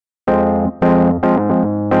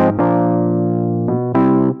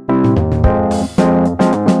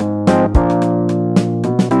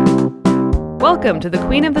Welcome to the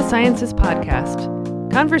Queen of the Sciences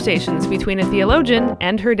podcast, conversations between a theologian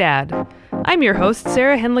and her dad. I'm your host,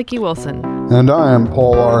 Sarah Henlicky Wilson. And I am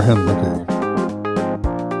Paul R. Henlicky.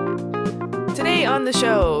 Today on the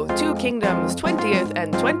show, Two Kingdoms, 20th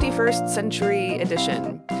and 21st Century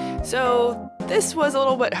Edition. So this was a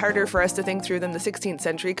little bit harder for us to think through than the 16th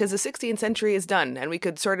century because the 16th century is done and we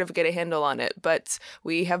could sort of get a handle on it. But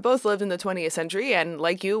we have both lived in the 20th century and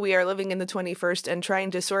like you, we are living in the 21st and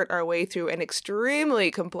trying to sort our way through an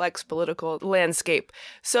extremely complex political landscape.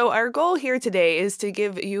 So our goal here today is to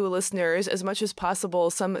give you listeners as much as possible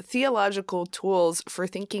some theological tools for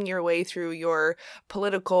thinking your way through your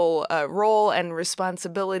political role and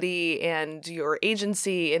responsibility and your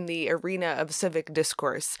agency in the arena of civic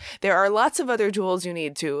discourse. There are lots of other tools you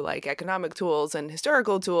need to, like economic tools and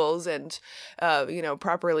historical tools and,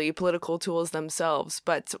 properly political tools themselves.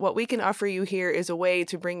 But what we can offer you here is a way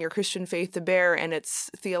to bring your Christian faith to bear and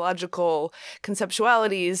its theological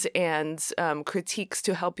conceptualities and critiques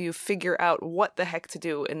to help you figure out what the heck to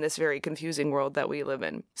do in this very confusing world that we live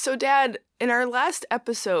in. So, Dad, in our last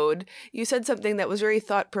episode, you said something that was very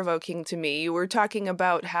thought-provoking to me. You were talking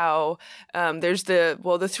about how there's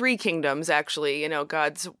the three kingdoms, actually,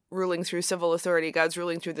 God's ruling through civil authority, God's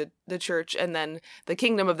ruling through the church, and then the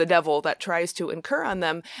kingdom of the devil that tries to incur on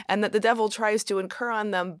them, and that the devil tries to incur on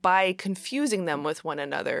them by confusing them with one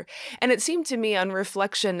another. And it seemed to me on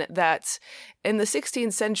reflection that in the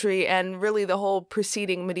 16th century and really the whole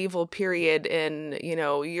preceding medieval period in,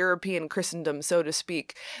 European Christendom, so to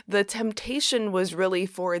speak, the temptation was really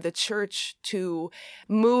for the church to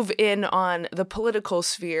move in on the political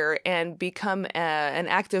sphere and become an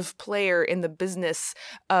active player in the business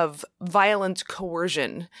of violent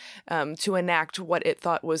coercion to enact what it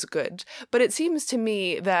thought was good. But it seems to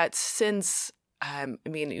me that since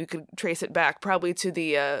you could trace it back probably to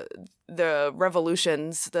the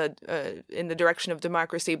revolutions in the direction of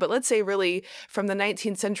democracy. But let's say really from the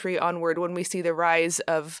 19th century onward, when we see the rise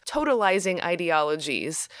of totalizing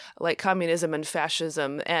ideologies like communism and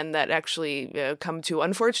fascism, and that actually come to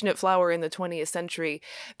unfortunate flower in the 20th century,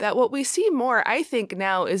 that what we see more, I think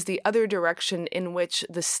now, is the other direction in which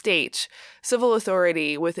the state, civil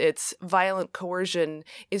authority with its violent coercion,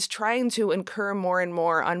 is trying to incur more and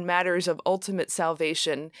more on matters of ultimate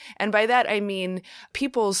salvation. And by that, I mean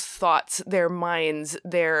people's thoughts, their minds,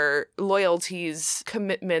 their loyalties,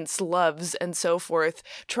 commitments, loves, and so forth,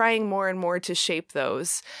 trying more and more to shape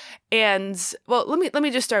those. And well, let me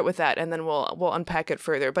just start with that, and then we'll unpack it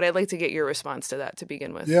further. But I'd like to get your response to that to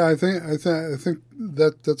begin with. Yeah, I think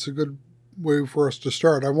that's a good way for us to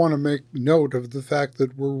start. I want to make note of the fact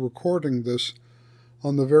that we're recording this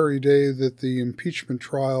on the very day that the impeachment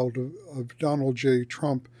trial of Donald J.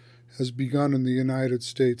 Trump has begun in the United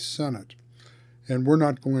States Senate. And we're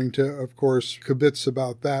not going to, of course, kibitz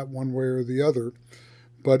about that one way or the other.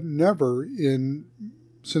 But never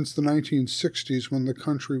since the 1960s, when the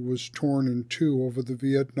country was torn in two over the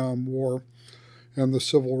Vietnam War and the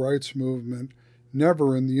Civil Rights Movement,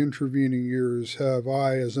 never in the intervening years have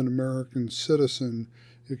I, as an American citizen,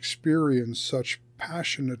 experienced such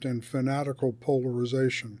passionate and fanatical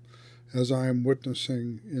polarization as I am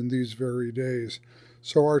witnessing in these very days.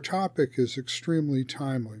 So our topic is extremely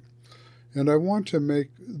timely. And I want to make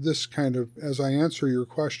this kind of, as I answer your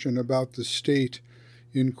question about the state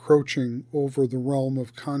encroaching over the realm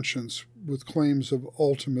of conscience with claims of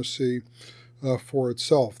ultimacy for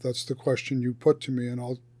itself. That's the question you put to me, and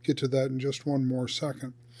I'll get to that in just one more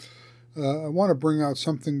second. I want to bring out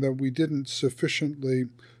something that we didn't sufficiently,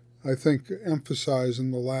 I think, emphasize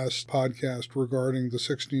in the last podcast regarding the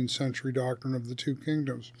 16th century doctrine of the two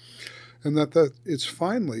kingdoms, and that it's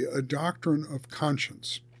finally a doctrine of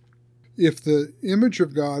conscience. If the image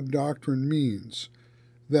of God doctrine means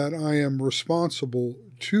that I am responsible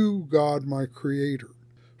to God, my Creator,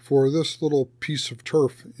 for this little piece of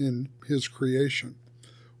turf in His creation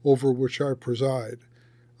over which I preside,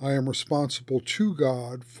 I am responsible to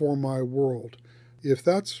God for my world. If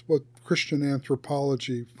that's what Christian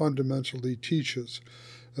anthropology fundamentally teaches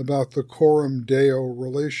about the coram Deo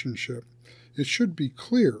relationship, it should be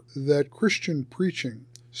clear that Christian preaching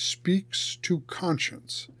speaks to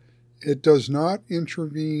conscience. It does not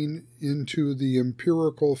intervene into the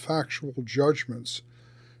empirical, factual judgments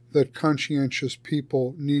that conscientious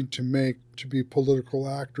people need to make to be political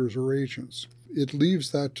actors or agents. It leaves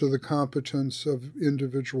that to the competence of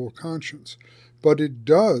individual conscience. But it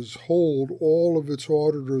does hold all of its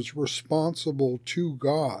auditors responsible to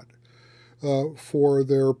God for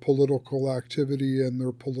their political activity and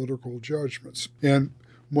their political judgments. And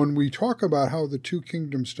when we talk about how the two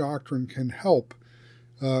kingdoms doctrine can help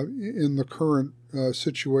in the current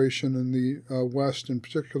situation in the West, and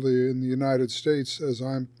particularly in the United States, as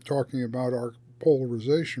I'm talking about our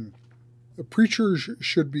polarization. Preachers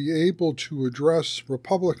should be able to address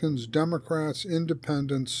Republicans, Democrats,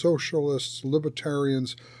 independents, socialists,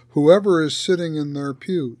 libertarians, whoever is sitting in their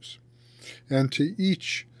pews, and to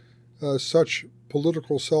each such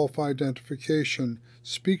political self-identification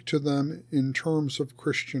speak to them in terms of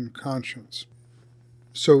Christian conscience.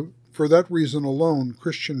 So for that reason alone,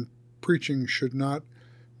 Christian preaching should not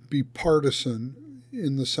be partisan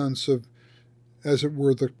in the sense of, as it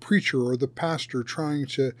were, the preacher or the pastor trying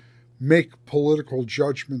to make political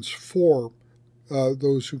judgments for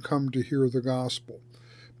those who come to hear the gospel,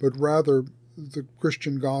 but rather the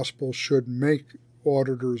Christian gospel should make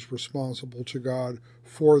auditors responsible to God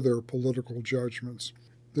for their political judgments.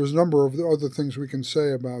 There's a number of other things we can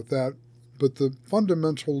say about that, but the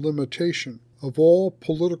fundamental limitation of all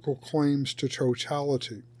political claims to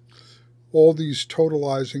totality, all these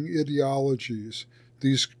totalizing ideologies,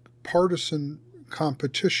 these partisan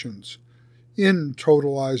competitions in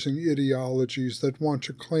totalizing ideologies that want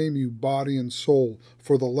to claim you body and soul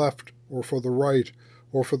for the left or for the right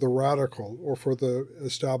or for the radical or for the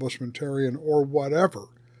establishmentarian or whatever,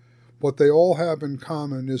 what they all have in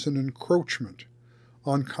common is an encroachment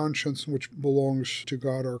on conscience which belongs to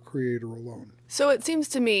God our Creator alone. So it seems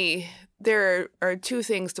to me there are two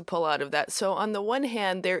things to pull out of that. So on the one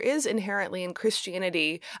hand, there is inherently in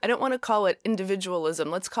Christianity, I don't want to call it individualism,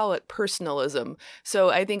 let's call it personalism. So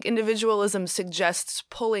I think individualism suggests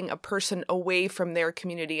pulling a person away from their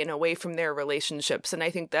community and away from their relationships. And I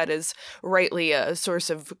think that is rightly a source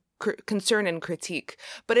of concern and critique.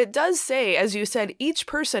 But it does say, as you said, each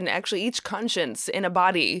person, actually each conscience in a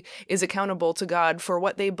body is accountable to God for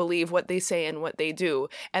what they believe, what they say, and what they do.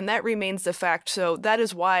 And that remains the fact. So that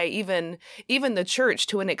is why even the church,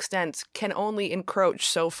 to an extent, can only encroach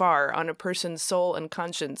so far on a person's soul and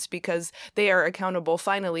conscience because they are accountable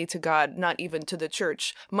finally to God, not even to the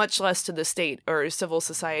church, much less to the state or civil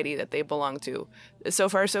society that they belong to. So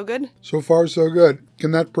far, so good? So far, so good.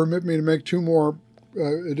 Can that permit me to make two more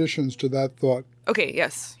additions to that thought? Okay,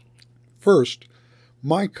 yes. First,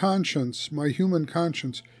 my conscience, my human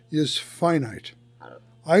conscience, is finite.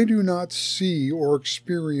 I do not see or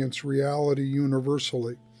experience reality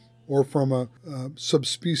universally or from a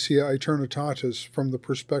subspecia aeternitatis from the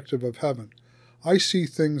perspective of heaven. I see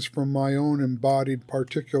things from my own embodied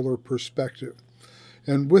particular perspective.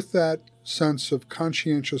 And with that sense of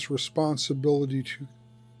conscientious responsibility to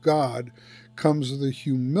God comes the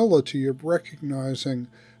humility of recognizing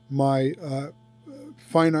my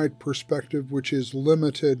finite perspective, which is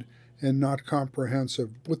limited and not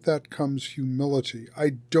comprehensive. With that comes humility.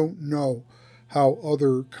 I don't know how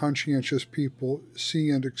other conscientious people see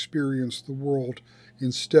and experience the world.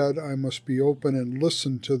 Instead, I must be open and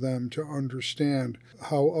listen to them to understand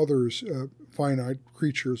how others, finite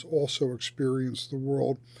creatures, also experience the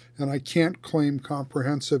world. And I can't claim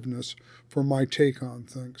comprehensiveness for my take on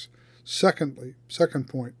things. Secondly, second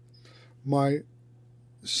point, my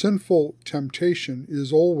sinful temptation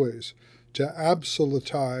is always to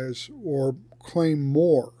absolutize or claim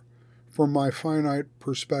more from my finite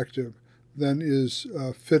perspective than is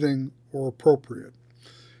fitting or appropriate.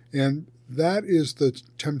 And that is the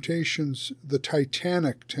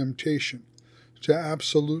titanic temptation to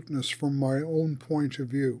absoluteness from my own point of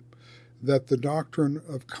view that the doctrine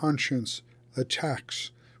of conscience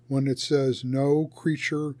attacks when it says, no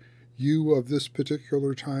creature, you of this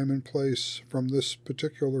particular time and place, from this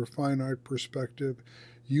particular finite perspective,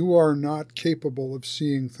 you are not capable of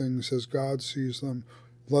seeing things as God sees them,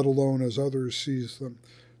 let alone as others sees them.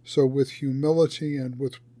 So with humility and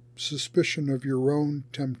with suspicion of your own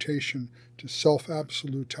temptation to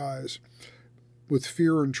self-absolutize, with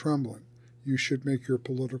fear and trembling, you should make your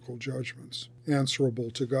political judgments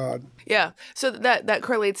answerable to God. Yeah. So that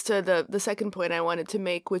correlates to the second point I wanted to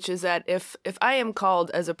make, which is that if I am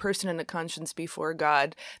called as a person in a conscience before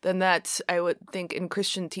God, then that, I would think, in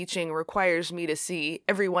Christian teaching requires me to see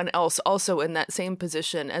everyone else also in that same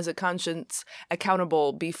position as a conscience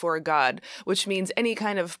accountable before God, which means any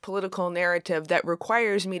kind of political narrative that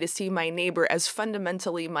requires me to see my neighbor as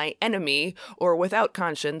fundamentally my enemy or without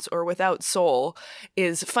conscience or without soul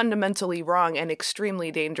is fundamentally wrong and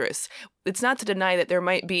extremely dangerous. It's not to deny that there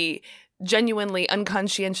might be genuinely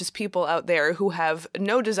unconscientious people out there who have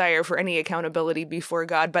no desire for any accountability before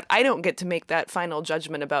God, but I don't get to make that final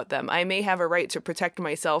judgment about them. I may have a right to protect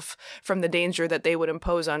myself from the danger that they would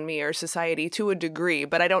impose on me or society to a degree,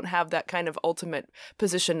 but I don't have that kind of ultimate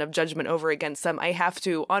position of judgment over against them. I have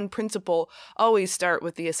to, on principle, always start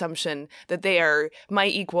with the assumption that they are my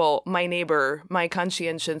equal, my neighbor, my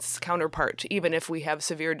conscientious counterpart, even if we have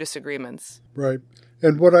severe disagreements. Right.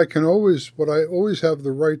 And what I always have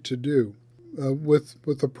the right to do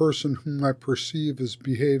with a person whom I perceive as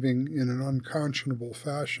behaving in an unconscionable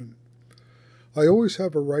fashion, I always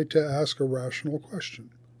have a right to ask a rational question.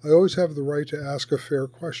 I always have the right to ask a fair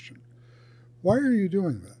question. Why are you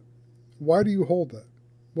doing that? Why do you hold that?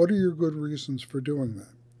 What are your good reasons for doing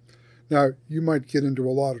that? Now, you might get into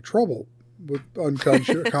a lot of trouble with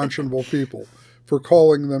unconscionable people for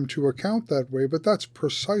calling them to account that way, but that's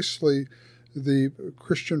precisely the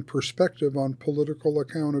Christian perspective on political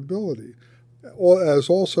accountability. As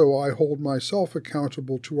also I hold myself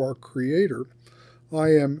accountable to our Creator, I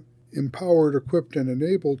am empowered, equipped, and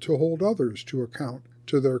enabled to hold others to account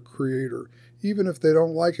to their Creator, even if they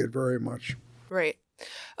don't like it very much. Right.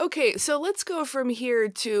 Okay, so let's go from here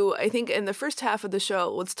to, I think in the first half of the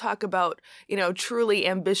show, let's talk about, truly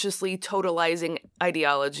ambitiously totalizing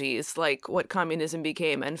ideologies like what communism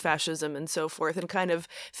became and fascism and so forth, and kind of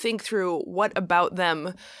think through what about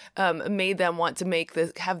them made them want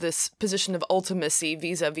to have this position of ultimacy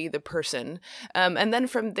vis-a-vis the person. And then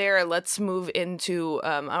from there, let's move into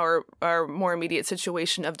our more immediate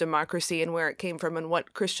situation of democracy and where it came from and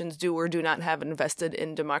what Christians do or do not have invested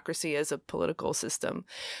in democracy as a political system.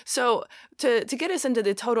 So to get us into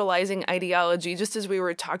the totalizing ideology, just as we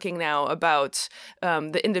were talking now about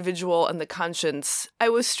the individual and the conscience, I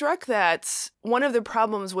was struck that one of the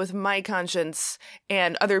problems with my conscience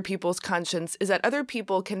and other people's conscience is that other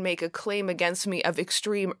people can make a claim against me of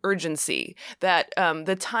extreme urgency, that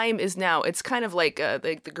the time is now. It's kind of like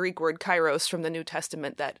the Greek word kairos from the New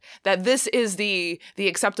Testament, that this is the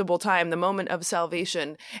acceptable time, the moment of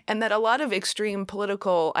salvation, and that a lot of extreme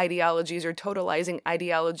political ideologies or totalizing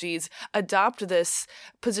ideologies adopt this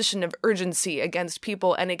position of urgency against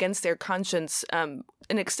people and against their conscience, an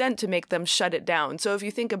extent to make them shut it down. So if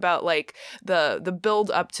you think about like the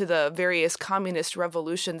build up to the various communist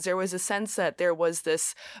revolutions, there was a sense that there was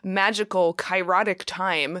this magical kairotic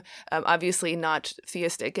time, obviously not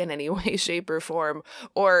theistic in any way, shape, or form,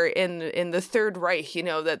 or in the Third Reich,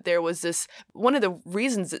 that there was this, one of the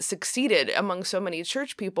reasons it succeeded among so many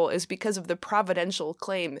church people is because of the providential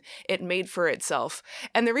claim it made for itself.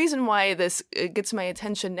 And the reason why this gets my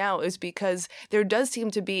attention now is because there does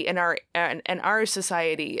seem to be in our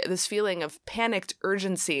society this feeling of panicked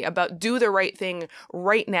urgency about do the right thing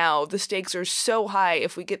right now. The stakes are so high.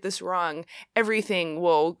 If we get this wrong, everything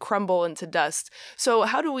will crumble into dust. So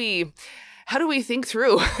how do we think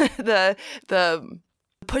through the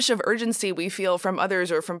push of urgency we feel from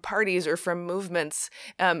others or from parties or from movements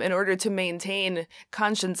in order to maintain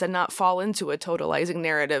conscience and not fall into a totalizing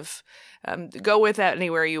narrative? Go with that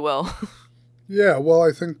anywhere you will. Yeah, well,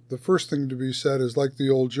 I think the first thing to be said is like the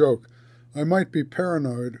old joke. I might be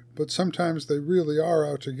paranoid, but sometimes they really are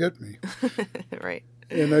out to get me. Right.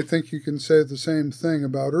 And I think you can say the same thing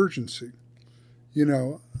about urgency.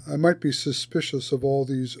 I might be suspicious of all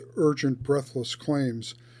these urgent, breathless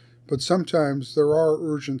claims, but sometimes there are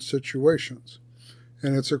urgent situations,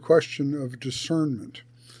 and it's a question of discernment.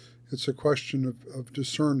 It's a question of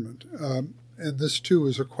discernment. And this, too,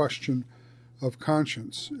 is a question of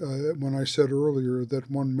conscience. When I said earlier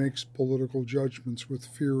that one makes political judgments with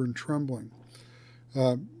fear and trembling,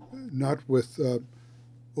 not with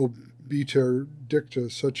obiter dicta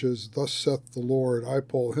such as "Thus saith the Lord, I,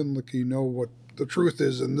 Paul Hinlicky, know what the truth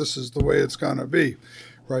is, and this is the way it's going to be,"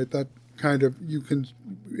 right? That kind of, you can,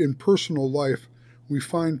 in personal life, we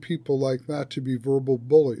find people like that to be verbal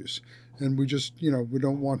bullies. And we just, we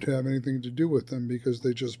don't want to have anything to do with them because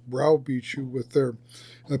they just browbeat you with their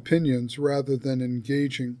opinions rather than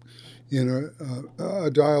engaging in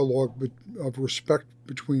a dialogue of respect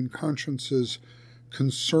between consciences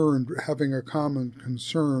concerned, having a common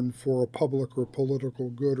concern for a public or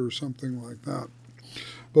political good or something like that.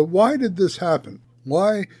 But why did this happen?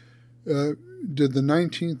 Why did the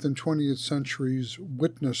 19th and 20th centuries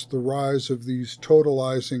witness the rise of these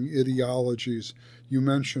totalizing ideologies? You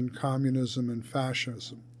mentioned communism and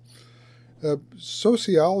fascism.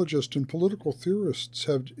 Sociologists and political theorists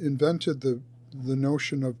have invented the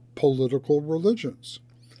notion of political religions.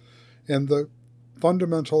 And the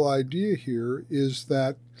fundamental idea here is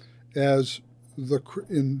that we're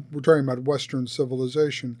talking about Western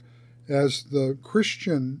civilization, as the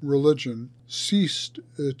Christian religion ceased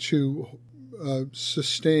to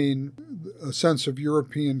sustain a sense of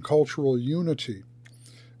European cultural unity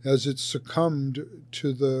as it succumbed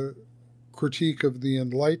to the critique of the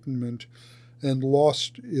Enlightenment and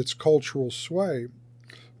lost its cultural sway,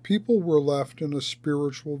 people were left in a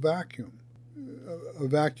spiritual vacuum, a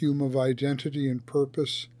vacuum of identity and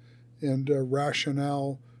purpose and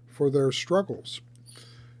rationale for their struggles.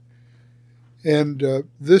 And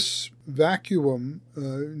this vacuum,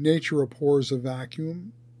 nature abhors a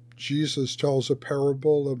vacuum. Jesus tells a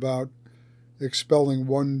parable about expelling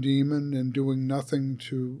one demon and doing nothing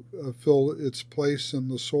to fill its place in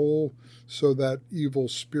the soul, so that evil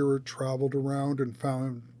spirit traveled around and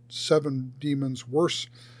found 7 demons worse,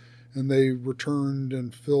 and they returned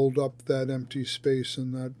and filled up that empty space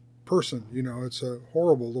in that person. You know, it's a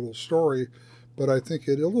horrible little story, but I think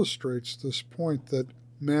it illustrates this point that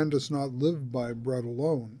man does not live by bread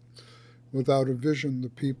alone. Without a vision, the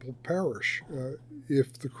people perish.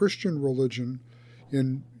 If the Christian religion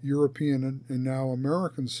in European and now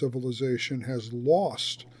American civilization has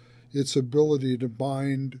lost its ability to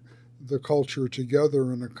bind the culture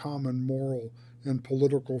together in a common moral and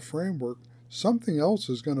political framework, something else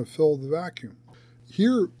is going to fill the vacuum.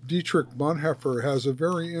 Here, Dietrich Bonhoeffer has a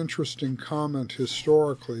very interesting comment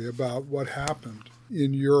historically about what happened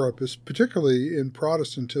in Europe, particularly in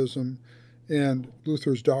Protestantism and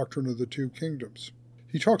Luther's doctrine of the two kingdoms.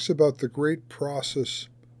 He talks about the great process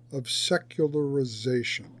of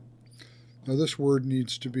secularization. Now, this word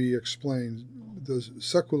needs to be explained. The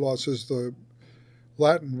seculos is the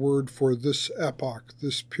Latin word for this epoch,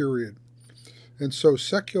 this period. And so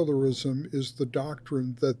secularism is the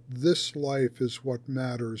doctrine that this life is what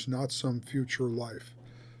matters, not some future life.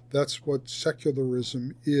 That's what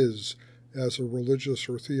secularism is as a religious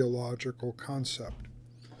or theological concept.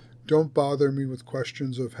 Don't bother me with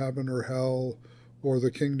questions of heaven or hell or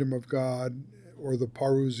the kingdom of God or the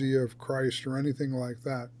parousia of Christ or anything like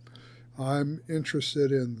that. I'm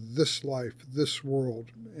interested in this life, this world,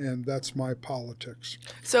 and that's my politics.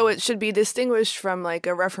 So it should be distinguished from like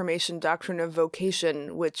a Reformation doctrine of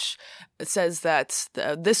vocation, which says that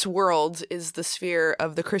this world is the sphere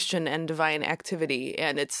of the Christian and divine activity.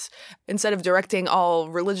 And it's, instead of directing all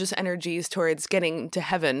religious energies towards getting to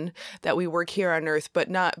heaven, that we work here on earth,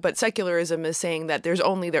 but secularism is saying that there's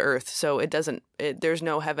only the earth, so there's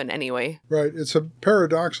no heaven anyway. Right. It's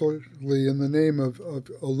paradoxically, in the name of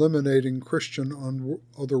eliminating Christian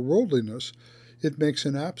otherworldliness, it makes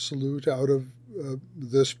an absolute out of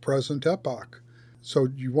this present epoch. So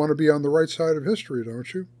you want to be on the right side of history,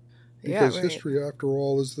 don't you? Because right. History, after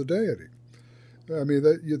all, is the deity. I mean,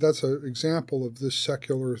 that's an example of this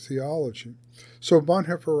secular theology. So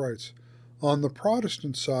Bonhoeffer writes, on the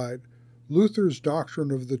Protestant side, Luther's doctrine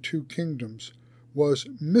of the two kingdoms was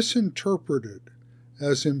misinterpreted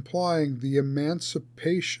as implying the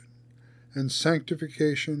emancipation and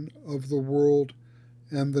sanctification of the world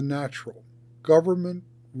and the natural. Government,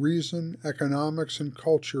 reason, economics, and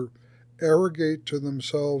culture arrogate to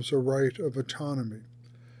themselves a right of autonomy,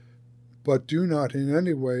 but do not in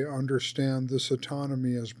any way understand this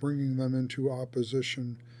autonomy as bringing them into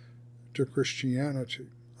opposition to Christianity.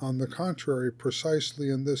 On the contrary, precisely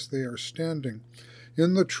in this they are standing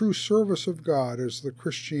in the true service of God as the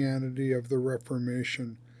Christianity of the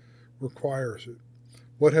Reformation requires it.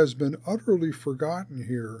 What has been utterly forgotten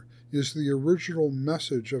here is the original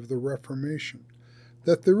message of the Reformation,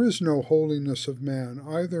 that there is no holiness of man,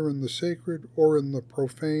 either in the sacred or in the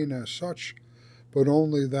profane as such, but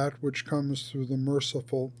only that which comes through the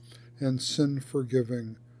merciful and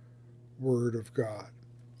sin-forgiving Word of God.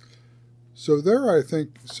 So there, I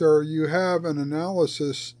think, Sarah, you have an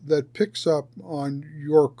analysis that picks up on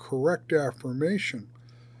your correct affirmation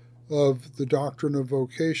of the doctrine of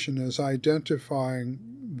vocation as identifying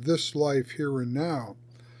this life here and now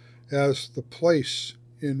as the place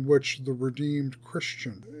in which the redeemed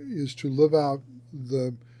Christian is to live out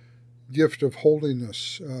the gift of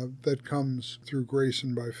holiness that comes through grace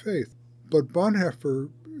and by faith. But Bonhoeffer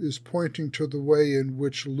is pointing to the way in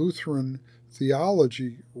which Lutheran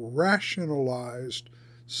theology rationalized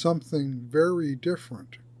something very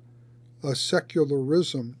different, a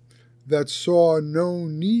secularism that saw no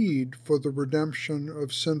need for the redemption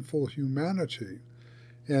of sinful humanity,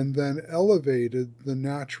 and then elevated the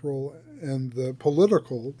natural and the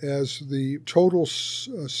political as the total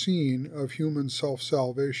scene of human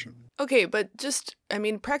self-salvation. Okay, but just,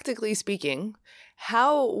 practically speaking,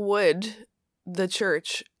 how would the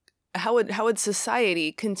church how would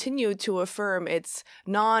society continue to affirm its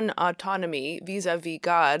non-autonomy vis-a-vis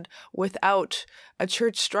God without a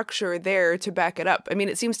church structure there to back it up? I mean,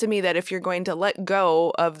 it seems to me that if you're going to let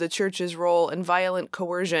go of the church's role in violent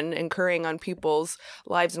coercion incurring on people's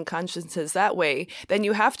lives and consciences that way, then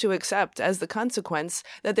you have to accept as the consequence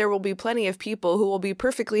that there will be plenty of people who will be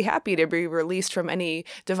perfectly happy to be released from any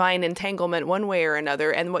divine entanglement one way or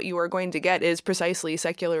another, and what you are going to get is precisely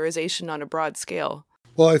secularization on a broad scale.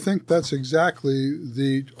 Well, I think that's exactly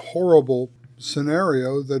the horrible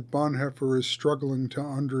scenario that Bonhoeffer is struggling to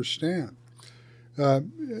understand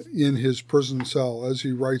in his prison cell as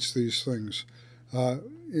he writes these things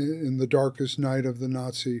in the darkest night of the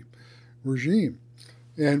Nazi regime.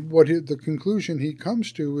 And the conclusion he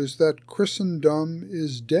comes to is that Christendom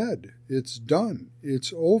is dead. It's done.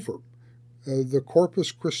 It's over. The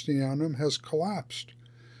Corpus Christianum has collapsed.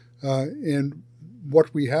 And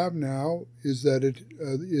what we have now is that it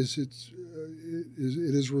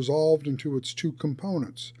is resolved into its two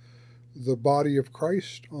components: the body of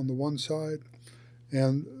Christ on the one side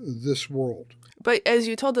and this world. But as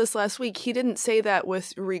you told us last week, he didn't say that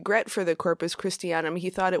with regret for the Corpus Christianum. He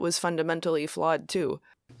thought it was fundamentally flawed too.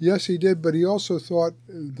 Yes, he did, but he also thought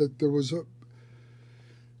that there was a...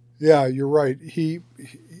 Yeah, you're right. He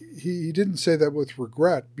didn't say that with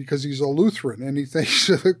regret because he's a Lutheran and he thinks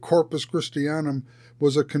that Corpus Christianum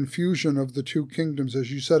was a confusion of the two kingdoms,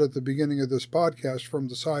 as you said at the beginning of this podcast, from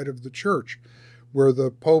the side of the church, where the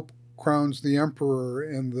Pope crowns the emperor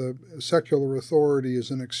and the secular authority is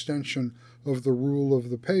an extension of the rule of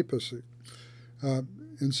the papacy.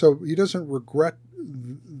 And so he doesn't regret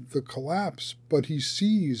the collapse, but he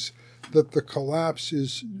sees that the collapse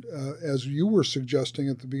is, as you were suggesting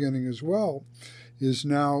at the beginning as well, is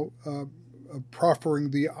now proffering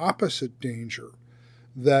the opposite danger,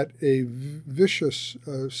 that a vicious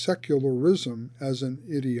secularism as an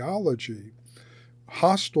ideology,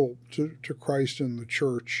 hostile to Christ and the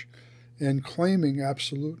church, and claiming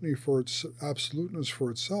absoluteness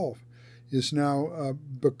for itself, is now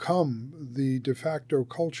become the de facto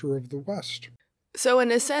culture of the West. So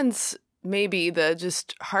in a sense, maybe the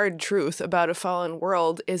just hard truth about a fallen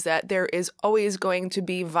world is that there is always going to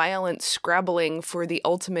be violent scrabbling for the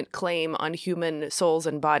ultimate claim on human souls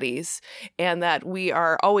and bodies, and that we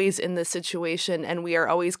are always in this situation and we are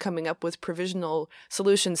always coming up with provisional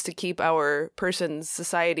solutions to keep our persons,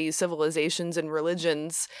 societies, civilizations, and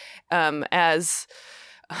religions as,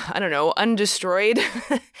 I don't know, undestroyed,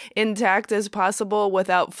 intact as possible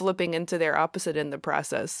without flipping into their opposite in the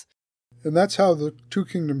process. And that's how the Two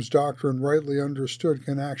Kingdoms doctrine, rightly understood,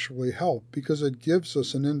 can actually help, because it gives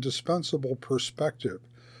us an indispensable perspective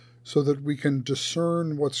so that we can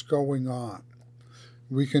discern what's going on.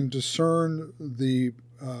 We can discern the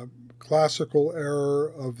classical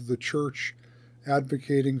error of the church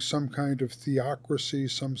advocating some kind of theocracy,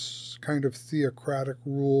 some kind of theocratic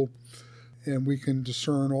rule, and we can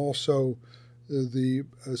discern also the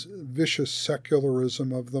vicious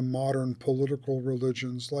secularism of the modern political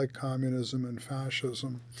religions like communism and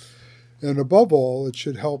fascism. And above all, it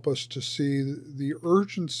should help us to see the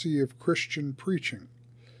urgency of Christian preaching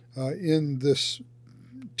in this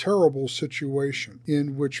terrible situation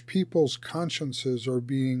in which people's consciences are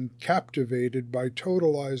being captivated by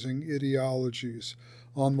totalizing ideologies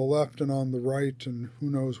on the left and on the right, and who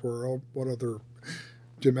knows what other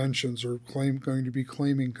dimensions are going to be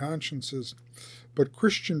claiming consciences. But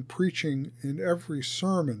Christian preaching in every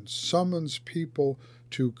sermon summons people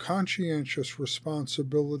to conscientious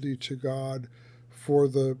responsibility to God for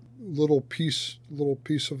the little piece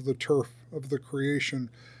of the turf of the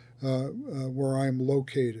creation where I'm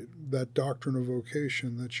located, that doctrine of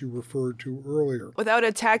vocation that you referred to earlier. Without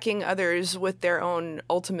attacking others with their own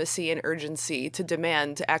ultimacy and urgency to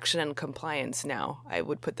demand action and compliance now. I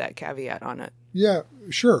would put that caveat on it. Yeah,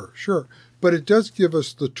 sure. But it does give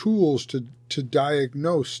us the tools to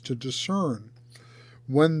diagnose, to discern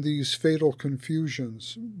when these fatal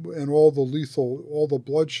confusions and all the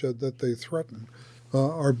bloodshed that they threaten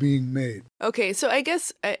are being made. Okay, so I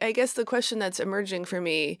guess the question that's emerging for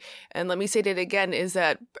me, and let me say it again, is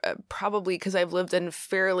that probably because I've lived in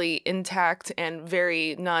fairly intact and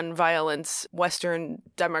very nonviolent Western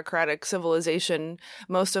democratic civilization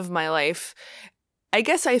most of my life, I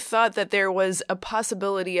guess I thought that there was a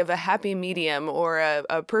possibility of a happy medium or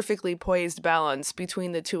a perfectly poised balance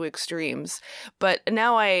between the two extremes. But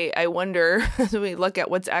now I wonder, as we look at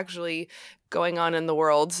what's actually going on in the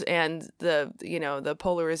world and the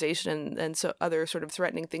polarization and so other sort of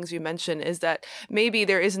threatening things you mentioned, is that maybe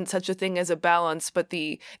there isn't such a thing as a balance, but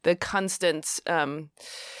the constant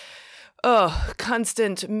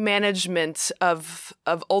constant management of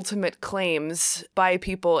ultimate claims by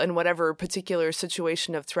people in whatever particular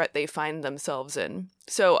situation of threat they find themselves in.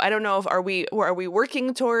 So I don't know if are we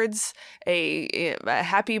working towards a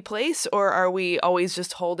happy place, or are we always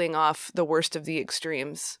just holding off the worst of the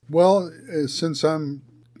extremes? Well, since I'm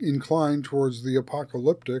inclined towards the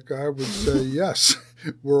apocalyptic, I would say yes.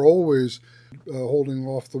 We're always holding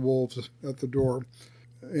off the wolves at the door.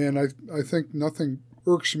 And I think nothing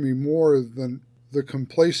irks me more than the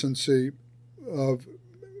complacency of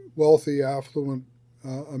wealthy, affluent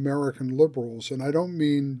American liberals. And I don't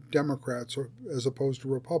mean Democrats as opposed to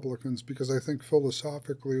Republicans, because I think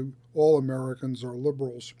philosophically all Americans are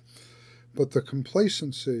liberals. But the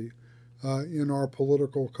complacency in our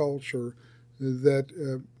political culture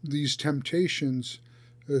that these temptations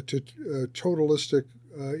to totalistic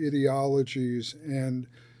ideologies and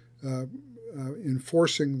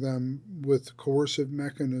enforcing them with coercive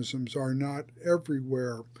mechanisms are not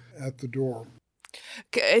everywhere at the door.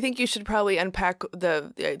 I think you should probably unpack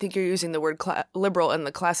I think you're using the word liberal in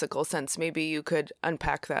the classical sense. Maybe you could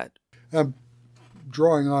unpack that. I'm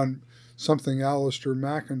drawing on something Alistair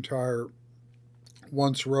McIntyre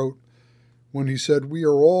once wrote when he said, "We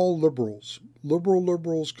are all liberals. Liberal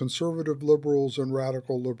liberals, conservative liberals, and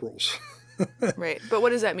radical liberals." Right. But what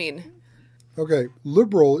does that mean? Okay,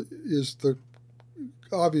 liberal is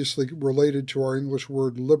obviously related to our English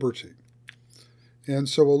word liberty. And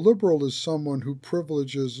so a liberal is someone who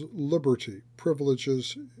privileges liberty,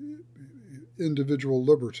 privileges individual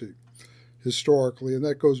liberty historically. And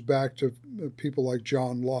that goes back to people like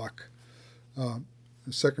John Locke, the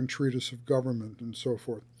Second Treatise of Government and so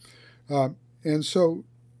forth. And so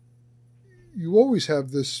you always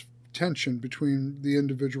have this tension between the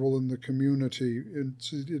individual and the community.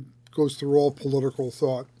 It goes through all political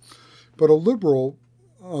thought. But a liberal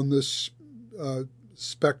on this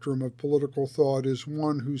spectrum of political thought is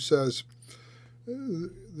one who says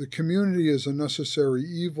the community is a necessary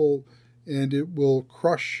evil and it will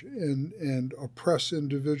crush and oppress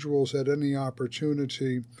individuals at any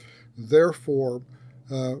opportunity. Therefore,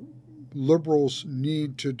 liberals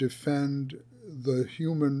need to defend the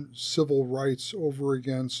human civil rights over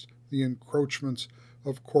against the encroachments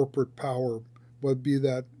of corporate power, whether be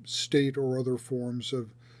that state or other forms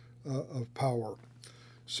of power.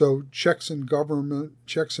 So checks and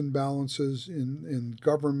balances in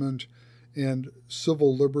government and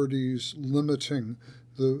civil liberties limiting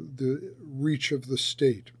the reach of the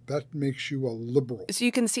state. That makes you a liberal. So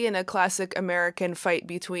you can see in a classic American fight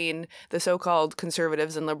between the so-called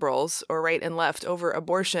conservatives and liberals, or right and left, over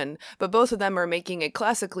abortion, but both of them are making a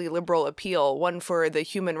classically liberal appeal, one for the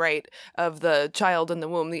human right of the child in the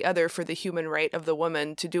womb, the other for the human right of the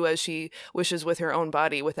woman to do as she wishes with her own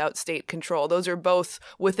body without state control. Those are both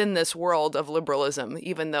within this world of liberalism,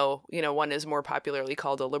 even though, one is more popularly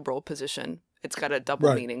called a liberal position. It's got a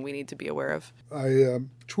double meaning we need to be aware of. I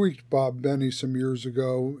tweaked Bob Benny some years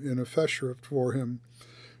ago in a festschrift for him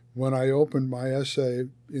when I opened my essay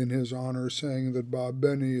in his honor saying that Bob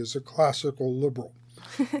Benny is a classical liberal.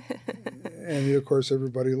 And, of course,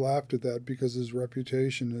 everybody laughed at that because his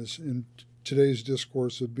reputation is in today's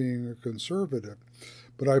discourse of being a conservative.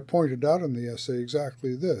 But I pointed out in the essay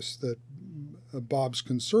exactly this, that Bob's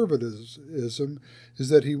conservatism is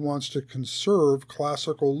that he wants to conserve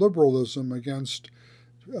classical liberalism against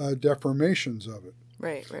deformations of it.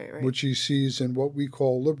 Right. Which he sees in what we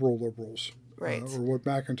call liberals. Right. Or what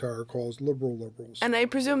McIntyre calls liberals. And I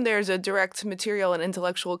presume there's a direct material and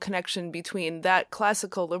intellectual connection between that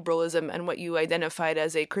classical liberalism and what you identified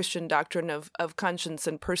as a Christian doctrine of conscience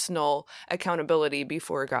and personal accountability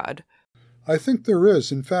before God. I think there is.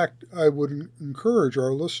 In fact, I would encourage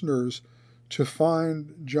our listeners to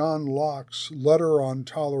find John Locke's Letter on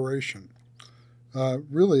Toleration,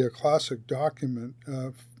 really a classic document,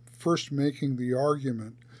 first making the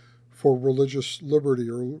argument for religious liberty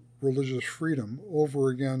or religious freedom over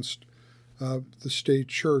against the state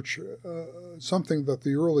church, something that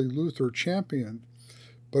the early Luther championed,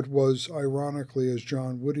 but was ironically, as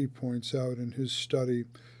John Woody points out in his study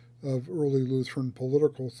of early Lutheran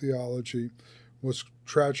political theology, was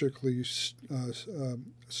tragically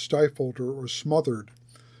stifled or smothered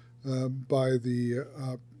by the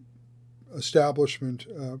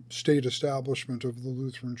state establishment of the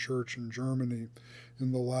Lutheran Church in Germany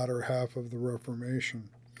in the latter half of the Reformation.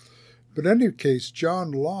 But in any case,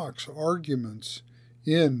 John Locke's arguments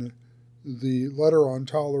in the Letter on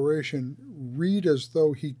Toleration read as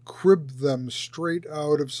though he cribbed them straight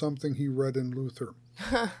out of something he read in Luther.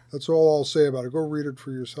 That's all I'll say about it. Go read it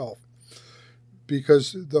for yourself.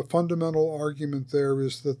 Because the fundamental argument there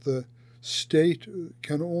is that the state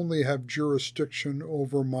can only have jurisdiction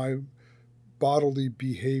over my bodily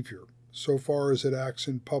behavior, so far as it acts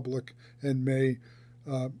in public and may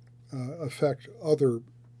affect other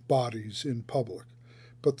bodies in public.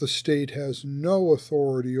 But the state has no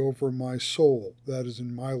authority over my soul, that is,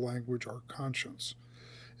 in my language, our conscience.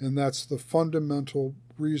 And that's the fundamental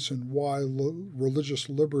reason why religious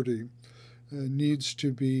liberty needs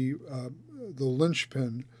to be the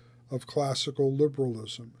linchpin of classical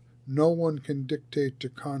liberalism. No one can dictate to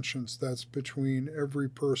conscience. That's between every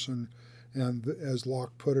person and, as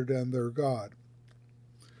Locke put it, and their God.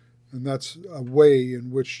 And that's a way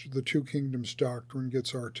in which the Two Kingdoms doctrine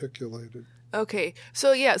gets articulated. Okay,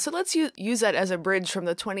 so let's use that as a bridge from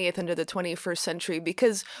the 20th into the 21st century,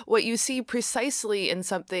 because what you see precisely in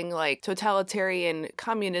something like totalitarian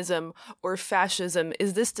communism or fascism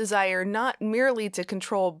is this desire not merely to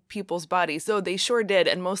control people's bodies, though they sure did,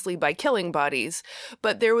 and mostly by killing bodies,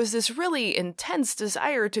 but there was this really intense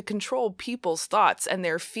desire to control people's thoughts and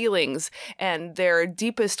their feelings and their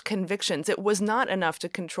deepest convictions. It was not enough to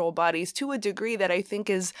control bodies to a degree that I think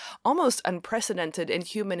is almost unprecedented in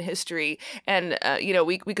human history. And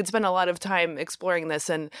we could spend a lot of time exploring this,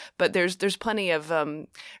 but there's plenty of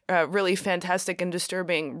really fantastic and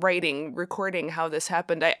disturbing writing recording how this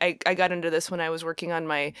happened. I got into this when I was working on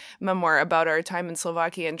my memoir about our time in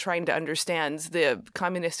Slovakia and trying to understand the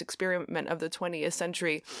communist experiment of the 20th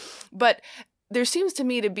century. But there seems to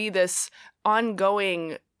me to be this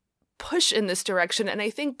ongoing push in this direction. And I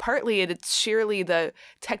think partly it's sheerly the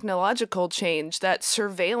technological change that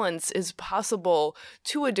surveillance is possible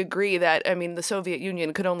to a degree that, the Soviet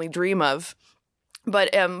Union could only dream of.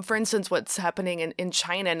 But for instance, what's happening in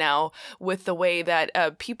China now with the way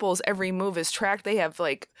that people's every move is tracked, they have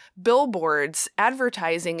like billboards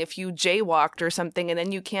advertising if you jaywalked or something, and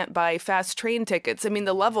then you can't buy fast train tickets.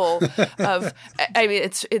 The level of,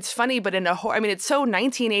 it's funny, but it's so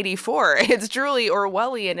 1984. It's truly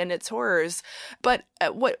Orwellian in its horrors. But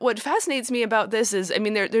what fascinates me about this is,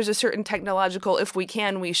 there's a certain technological, if we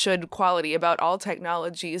can, we should quality about all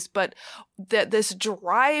technologies, but that this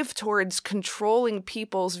drive towards controlling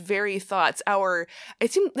people's very thoughts,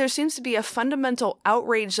 there seems to be a fundamental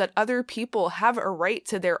outrage that other people have a right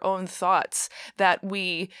to their own thoughts, that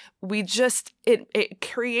it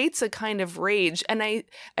creates a kind of rage. And I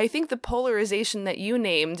think the polarization that you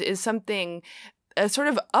named is something, a sort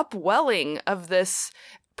of upwelling of this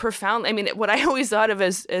profound, what I always thought of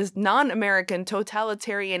as non-American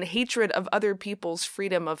totalitarian hatred of other people's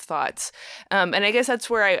freedom of thoughts. And I guess that's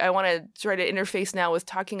where I want to try to interface now with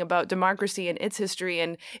talking about democracy and its history,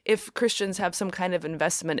 and if Christians have some kind of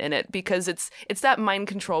investment in it, because it's that mind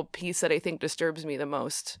control piece that I think disturbs me the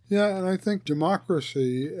most. Yeah, and I think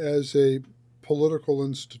democracy as a political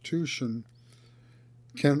institution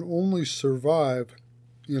can only survive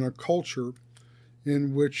in a culture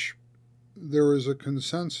in which there is a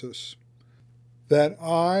consensus that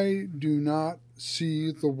I do not see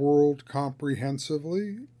the world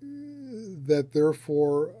comprehensively, that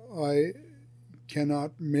therefore I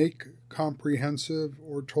cannot make comprehensive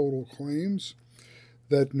or total claims,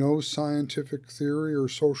 that no scientific theory or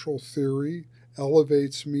social theory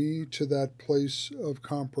elevates me to that place of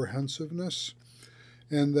comprehensiveness,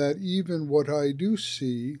 and that even what I do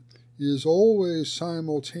see is always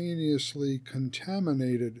simultaneously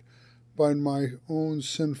contaminated by my own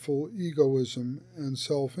sinful egoism and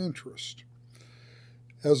self-interest.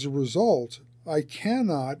 As a result, I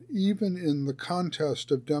cannot, even in the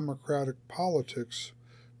contest of democratic politics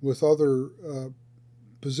with other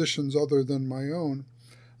positions other than my own,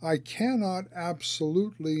 I cannot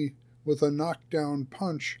absolutely, with a knockdown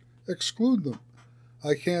punch, exclude them.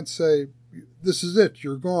 I can't say, this is it,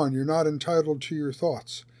 you're gone, you're not entitled to your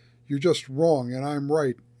thoughts. You're just wrong and I'm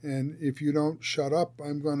right. And if you don't shut up,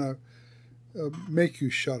 I'm going to make you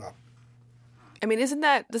shut up. Doesn't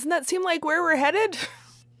that seem like where we're headed?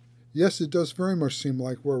 Yes, it does very much seem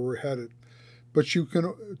like where we're headed. But you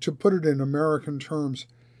can, to put it in American terms,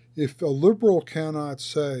 if a liberal cannot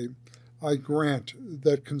say, I grant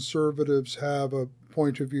that conservatives have a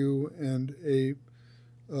point of view and a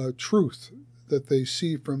truth that they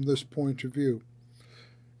see from this point of view,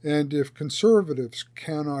 and if conservatives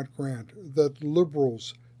cannot grant that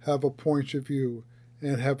liberals have a point of view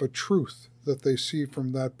and have a truth that they see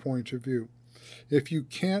from that point of view, if you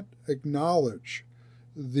can't acknowledge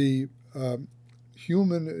the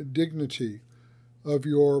human dignity of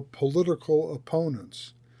your political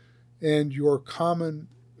opponents and your common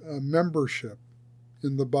membership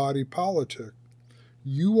in the body politic,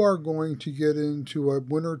 you are going to get into a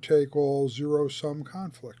winner-take-all, zero-sum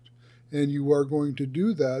conflict. And you are going to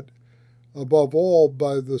do that, above all,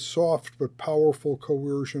 by the soft but powerful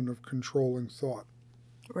coercion of controlling thought.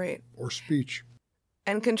 Right. Or speech.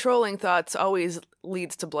 And controlling thoughts always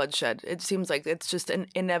leads to bloodshed. It seems like it's just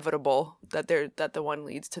inevitable that the one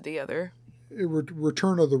leads to the other. A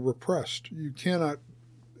return of the repressed. You cannot,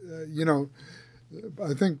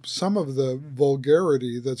 I think some of the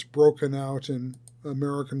vulgarity that's broken out in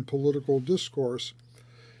American political discourse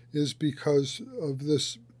is because of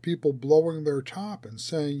this people blowing their top and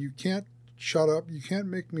saying, you can't shut up, you can't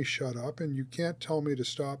make me shut up, and you can't tell me to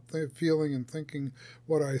stop feeling and thinking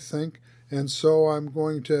what I think, and so I'm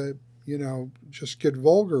going to, just get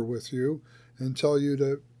vulgar with you and tell you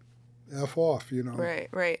to F off,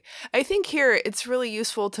 Right. I think here it's really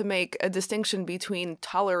useful to make a distinction between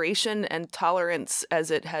toleration and tolerance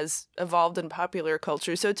as it has evolved in popular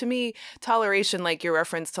culture. So to me, toleration, like your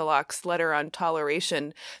reference to Locke's letter on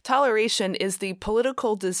toleration is the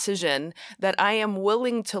political decision that I am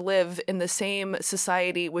willing to live in the same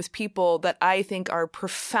society with people that I think are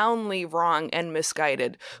profoundly wrong and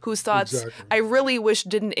misguided, whose thoughts I really wish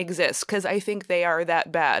didn't exist because I think they are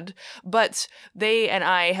that bad. But they and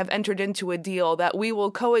I have entered into a deal that we will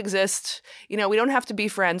coexist. We don't have to be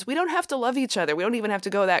friends. We don't have to love each other. We don't even have to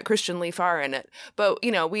go that Christianly far in it. But,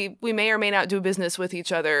 we may or may not do business with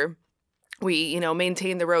each other. We,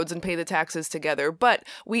 maintain the roads and pay the taxes together, but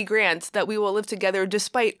we grant that we will live together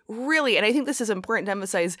despite really, and I think this is important to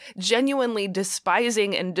emphasize, genuinely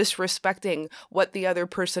despising and disrespecting what the other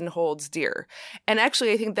person holds dear. And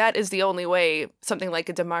actually, I think that is the only way something like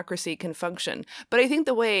a democracy can function. But I think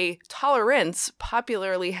the way tolerance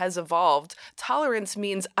popularly has evolved, tolerance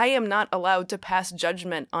means I am not allowed to pass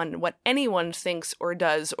judgment on what anyone thinks or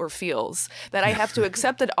does or feels, that I have to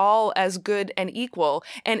accept it all as good and equal.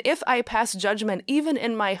 And if I pass judgment, even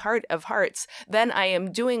in my heart of hearts, then I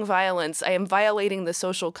am doing violence. I am violating the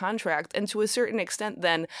social contract. And to a certain extent,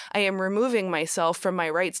 then I am removing myself from my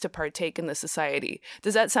rights to partake in the society.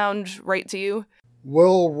 Does that sound right to you?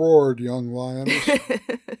 Well roared, young lioness.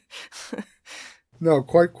 No,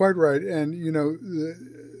 quite right. And,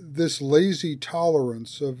 this lazy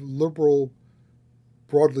tolerance of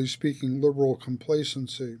broadly speaking, liberal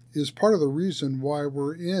complacency is part of the reason why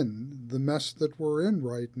we're in the mess that we're in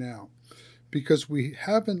right now. Because we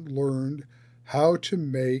haven't learned how to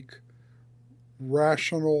make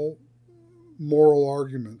rational moral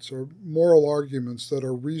arguments or moral arguments that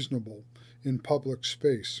are reasonable in public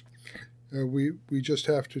space. We just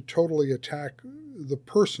have to totally attack the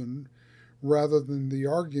person rather than the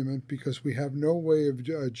argument because we have no way of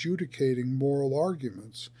adjudicating moral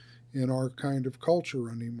arguments in our kind of culture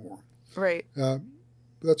anymore. Right.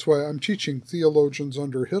 That's why I'm teaching theologians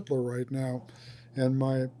under Hitler right now, and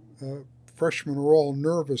my freshmen are all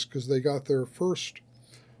nervous because they got their first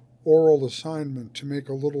oral assignment to make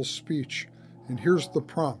a little speech. And here's the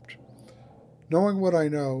prompt. Knowing what I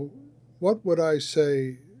know, what would I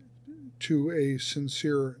say to a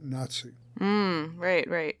sincere Nazi?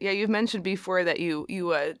 Right. Yeah, you've mentioned before that you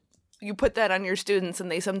put that on your students and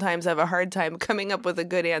they sometimes have a hard time coming up with a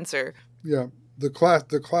good answer. Yeah, the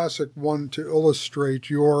classic one to illustrate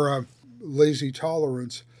your lazy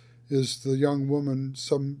tolerance is the young woman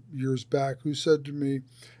some years back who said to me,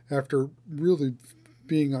 after really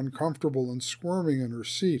being uncomfortable and squirming in her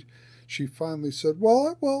seat, she finally said,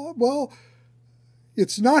 well,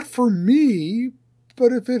 it's not for me,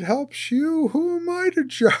 but if it helps you, who am I to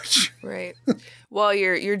judge? Right. Well,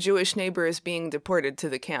 your Jewish neighbor is being deported to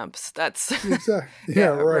the camps. That's exactly. Yeah,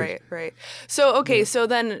 right. So, okay, so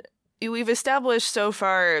then we've established so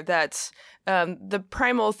far that the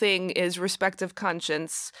primal thing is respect of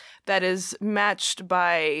conscience that is matched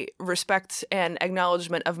by respect and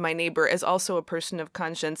acknowledgement of my neighbor as also a person of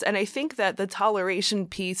conscience. And I think that the toleration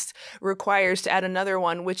piece requires to add another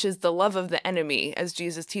one, which is the love of the enemy, as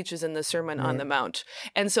Jesus teaches in the Sermon on the Mount.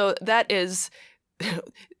 And so that is...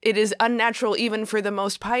 it is unnatural even for the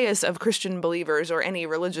most pious of Christian believers or any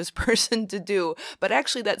religious person to do. But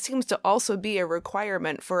actually, that seems to also be a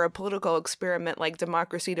requirement for a political experiment like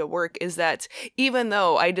democracy to work, is that even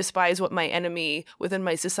though I despise what my enemy within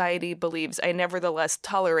my society believes, I nevertheless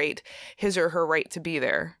tolerate his or her right to be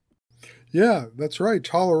there. Yeah, that's right.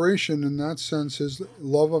 Toleration in that sense is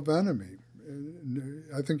love of enemy.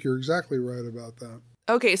 I think you're exactly right about that.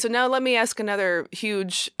 Okay, so now let me ask another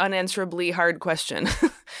huge, unanswerably hard question,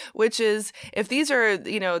 which is, if these are,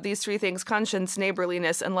 these three things, conscience,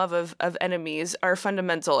 neighborliness, and love of enemies, are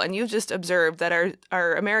fundamental, and you've just observed that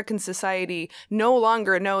our American society no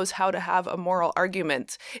longer knows how to have a moral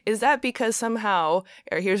argument, is that because somehow,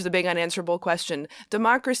 or here's the big unanswerable question,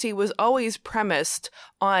 democracy was always premised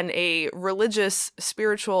on a religious,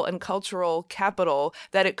 spiritual, and cultural capital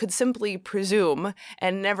that it could simply presume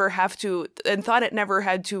and never have to, and thought it never never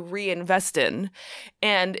had to reinvest in?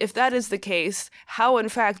 And if that is the case, how in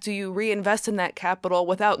fact do you reinvest in that capital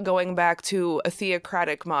without going back to a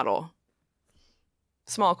theocratic model?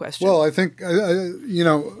 Small question. Well, I think,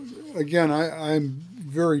 again, I'm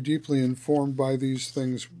very deeply informed by these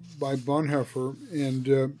things by Bonhoeffer. And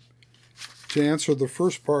to answer the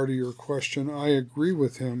first part of your question, I agree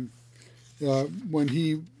with him. When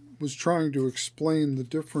he was trying to explain the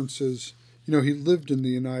differences, he lived in the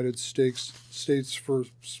United States for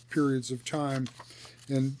periods of time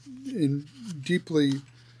and deeply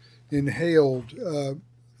inhaled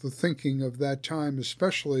the thinking of that time.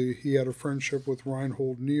 Especially, he had a friendship with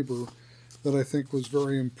Reinhold Niebuhr that I think was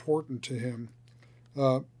very important to him.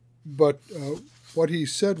 But what he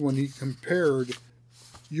said when he compared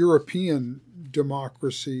European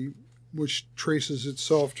democracy, which traces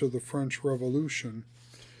itself to the French Revolution,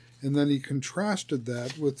 and then he contrasted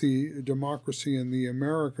that with the democracy in the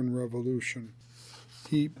American Revolution,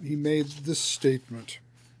 he made this statement.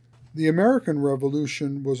 The American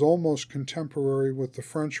Revolution was almost contemporary with the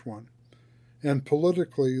French one, and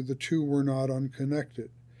politically the two were not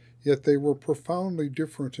unconnected, yet they were profoundly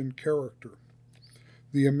different in character.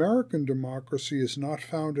 The American democracy is not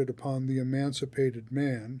founded upon the emancipated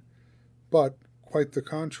man, but, quite the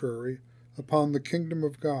contrary, upon the kingdom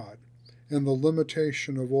of God and the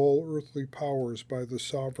limitation of all earthly powers by the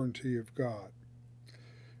sovereignty of God.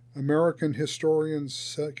 American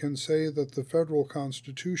historians can say that the federal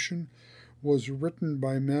Constitution was written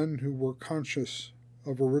by men who were conscious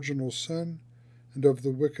of original sin and of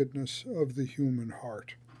the wickedness of the human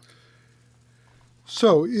heart.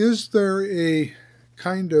 So, is there a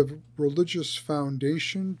kind of religious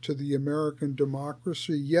foundation to the American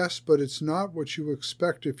democracy? Yes, but it's not what you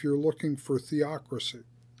expect if you're looking for theocracy.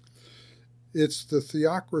 It's the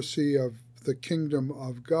theocracy of the kingdom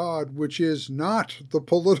of God, which is not the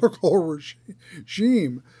political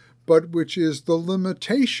regime, but which is the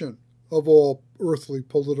limitation of all earthly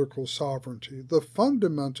political sovereignty, the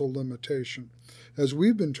fundamental limitation. As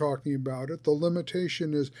we've been talking about it, the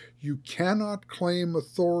limitation is you cannot claim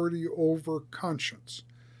authority over conscience.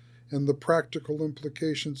 And the practical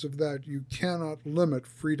implications of that, you cannot limit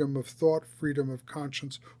freedom of thought, freedom of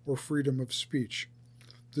conscience, or freedom of speech.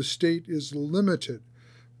 The state is limited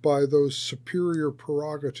by those superior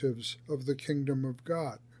prerogatives of the kingdom of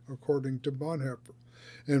God, according to Bonhoeffer.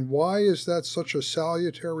 And why is that such a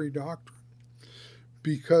salutary doctrine?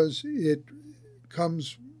 Because it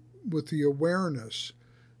comes with the awareness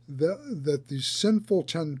that the sinful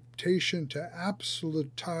temptation to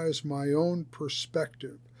absolutize my own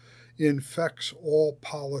perspective infects all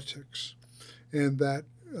politics, and that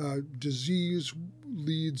disease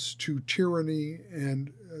leads to tyranny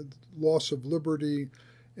and loss of liberty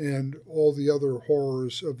and all the other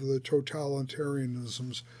horrors of the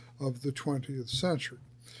totalitarianisms of the 20th century.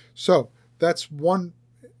 So that's one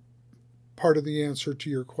part of the answer to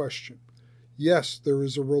your question. Yes, there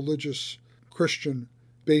is a religious Christian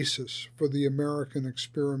basis for the American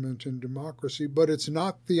experiment in democracy, but it's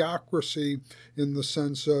not theocracy in the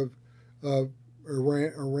sense of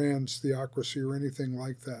Iran's theocracy or anything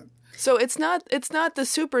like that. So it's not the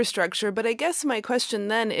superstructure, but I guess my question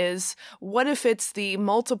then is, what if it's the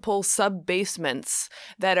multiple sub-basements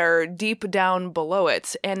that are deep down below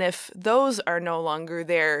it? And if those are no longer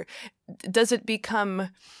there, does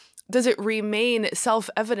it remain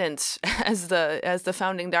self-evident, as the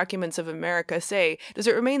founding documents of America say? Does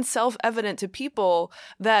it remain self-evident to people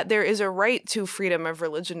that there is a right to freedom of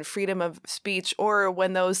religion, freedom of speech, or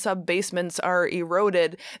when those sub-basements are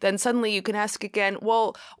eroded, then suddenly you can ask again,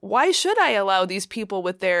 well, why should I allow these people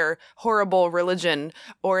with their horrible religion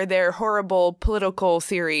or their horrible political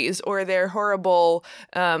theories or their horrible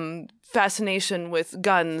fascination with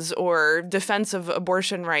guns or defense of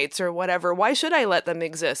abortion rights or whatever? Why should I let them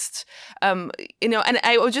exist? And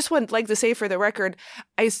I just would like to say for the record,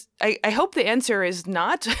 I hope the answer is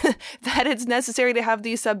not that it's necessary to have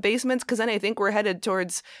these sub-basements, because then I think we're headed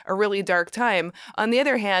towards a really dark time. On the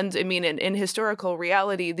other hand, I mean, in historical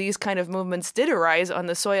reality, these kind of movements did arise on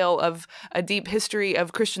the soil of a deep history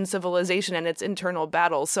of Christian civilization and its internal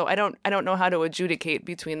battles. So I don't know how to adjudicate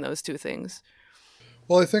between those two things.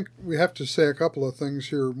 Well, I think we have to say a couple of things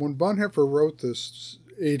here. When Bonhoeffer wrote this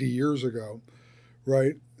 80 years ago,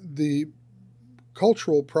 right, the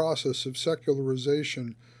cultural process of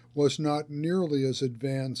secularization was not nearly as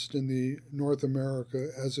advanced in the North America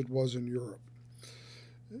as it was in Europe.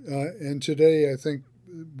 And today, I think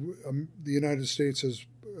the United States is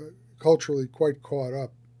culturally quite caught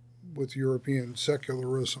up with European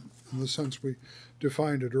secularism in the sense we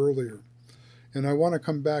defined it earlier. And I want to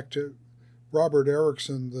come back to Robert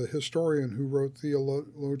Erickson, the historian who wrote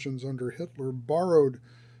Theologians Under Hitler, borrowed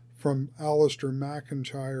from Alistair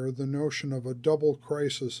McIntyre the notion of a double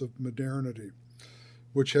crisis of modernity,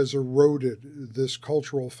 which has eroded this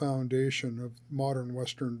cultural foundation of modern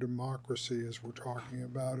Western democracy as we're talking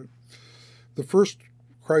about it. The first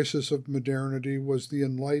crisis of modernity was the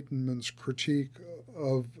Enlightenment's critique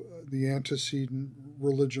of the antecedent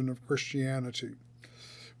religion of Christianity,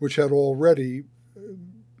 which had already,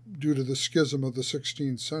 due to the schism of the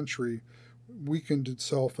 16th century, weakened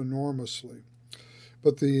itself enormously.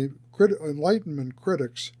 But the Enlightenment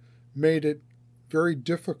critics made it very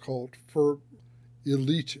difficult for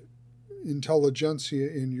elite intelligentsia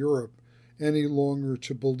in Europe any longer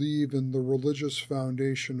to believe in the religious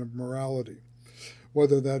foundation of morality,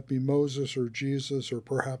 whether that be Moses or Jesus or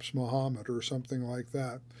perhaps Muhammad or something like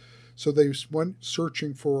that. So they went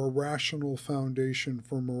searching for a rational foundation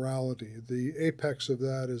for morality. The apex of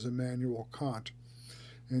that is Immanuel Kant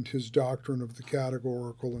and his doctrine of the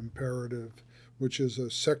categorical imperative, which is a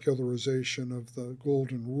secularization of the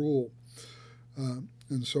golden rule,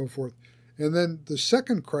 and so forth. And then the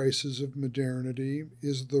second crisis of modernity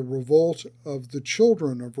is the revolt of the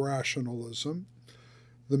children of rationalism,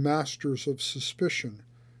 the masters of suspicion,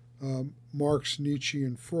 Marx, Nietzsche,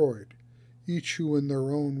 and Freud, each who in their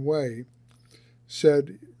own way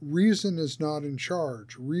said, reason is not in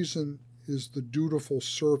charge. Reason is the dutiful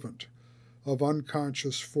servant of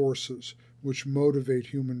unconscious forces which motivate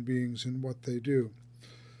human beings in what they do.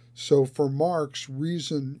 So for Marx,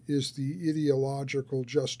 reason is the ideological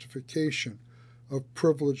justification of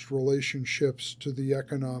privileged relationships to the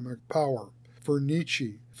economic power. For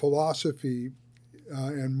Nietzsche, philosophy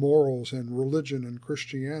and morals and religion and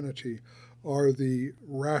Christianity are the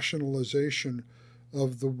rationalization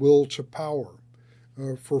of the will to power.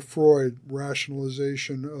 For Freud,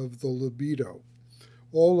 rationalization of the libido.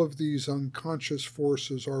 All of these unconscious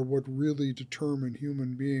forces are what really determine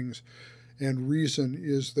human beings, and reason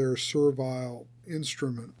is their servile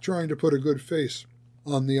instrument, trying to put a good face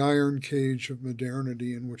on the iron cage of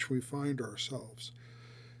modernity in which we find ourselves.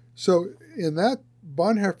 So in that,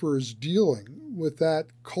 Bonhoeffer is dealing with that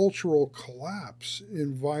cultural collapse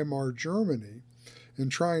in Weimar Germany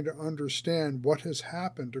and trying to understand what has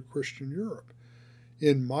happened to Christian Europe.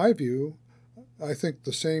 In my view, I think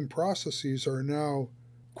the same processes are now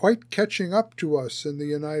quite catching up to us in the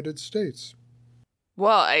United States.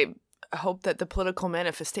 Well, I hope that the political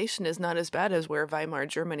manifestation is not as bad as where Weimar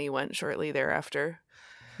Germany went shortly thereafter.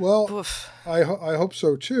 Well, I hope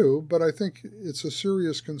so too, but I think it's a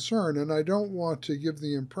serious concern, and I don't want to give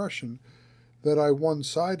the impression that I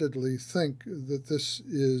one-sidedly think that this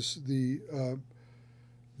is the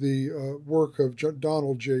work of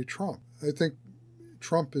Donald J. Trump. I think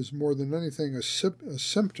Trump is more than anything a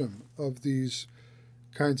symptom of these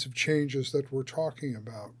kinds of changes that we're talking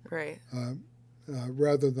about, right?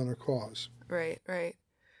 Rather than a cause. Right.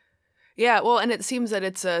 Yeah, well, and it seems that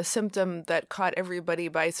it's a symptom that caught everybody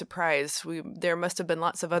by surprise. There must have been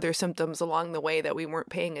lots of other symptoms along the way that we weren't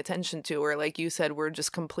paying attention to, or like you said, we're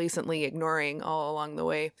just complacently ignoring all along the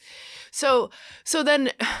way. So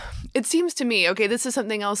then it seems to me, okay, this is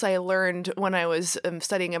something else I learned when I was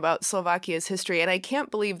studying about Slovakia's history, and I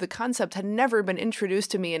can't believe the concept had never been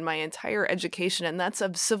introduced to me in my entire education, and that's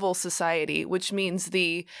of civil society, which means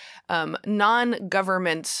the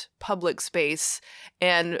non-government public space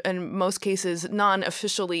and in most cases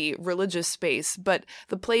non-officially religious space, but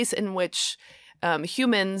the place in which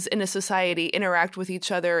humans in a society interact with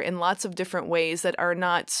each other in lots of different ways that are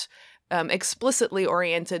not explicitly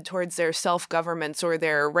oriented towards their self-governments or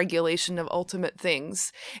their regulation of ultimate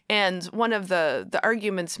things. And one of the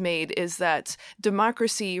arguments made is that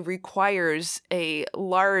democracy requires a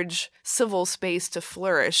large civil space to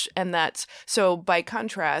flourish, and that, so by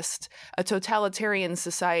contrast, a totalitarian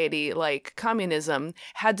society like communism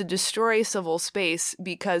had to destroy civil space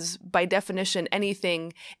because, by definition,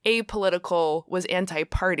 anything apolitical was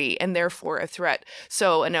anti-party and therefore a threat.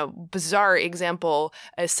 So in a bizarre example,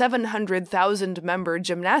 a 700,000 member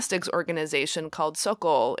gymnastics organization called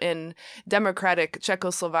Sokol in democratic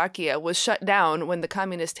Czechoslovakia was shut down when the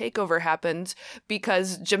communist takeover happened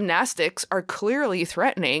because gymnastics are clearly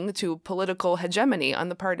threatening to political hegemony on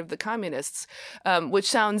the part of the communists, which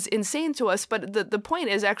sounds insane to us, but the point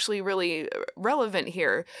is actually really relevant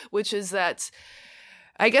here, which is that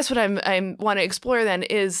I guess what I want to explore then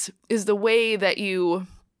is the way that you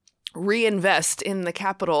reinvest in the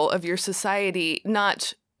capital of your society,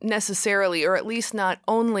 not necessarily, or at least not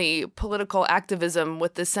only political activism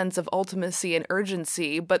with the sense of ultimacy and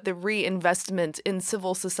urgency, but the reinvestment in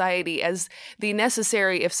civil society as the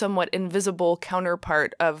necessary, if somewhat invisible,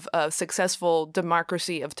 counterpart of a successful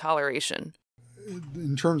democracy of toleration.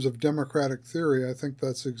 in terms of democratic theory, I think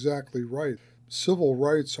that's exactly right. Civil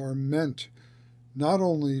rights are meant not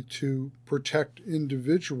only to protect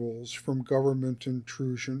individuals from government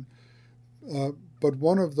intrusion, but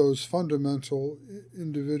one of those fundamental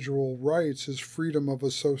individual rights is freedom of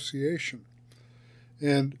association.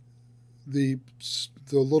 And the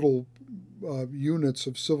little units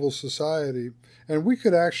of civil society, and we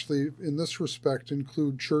could actually, in this respect,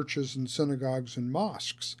 include churches and synagogues and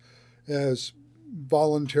mosques as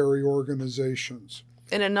voluntary organizations.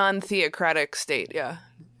 In a non-theocratic state, yeah.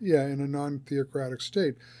 Yeah, in a non-theocratic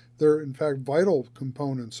state. They're, in fact, vital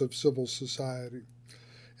components of civil society.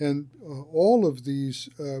 And all of these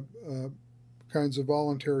kinds of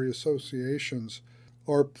voluntary associations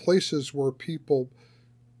are places where people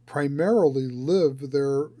primarily live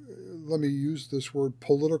their, let me use this word,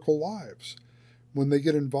 political lives. When they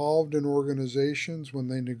get involved in organizations, when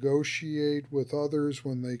they negotiate with others,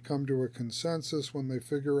 when they come to a consensus, when they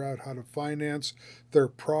figure out how to finance their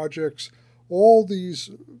projects, all these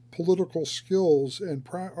political skills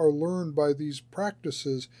are learned by these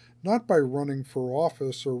practices, not by running for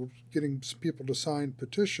office or getting people to sign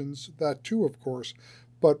petitions, that too, of course,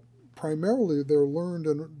 but primarily they're learned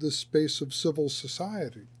in this space of civil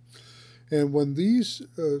society. And when these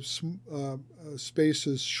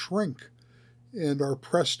spaces shrink and are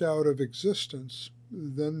pressed out of existence,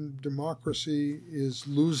 then democracy is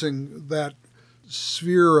losing that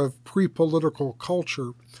sphere of pre-political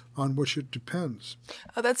culture on which it depends.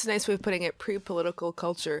 Oh, that's a nice way of putting it, pre-political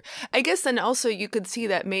culture. I guess then also you could see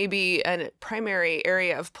that maybe a primary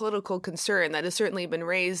area of political concern that has certainly been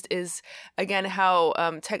raised is, again, how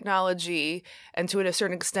technology and to a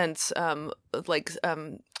certain extent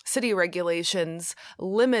city regulations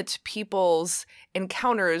limit people's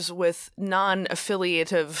encounters with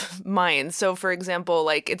non-affiliative minds. So, for example,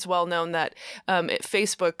 it's well known that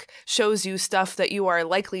Facebook shows you stuff that you are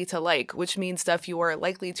likely to like, which means stuff you are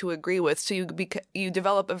likely to agree with. So you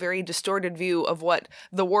develop a very distorted view of what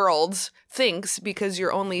the world thinks because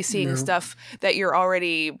you're only seeing stuff that you're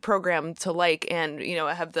already programmed to like, and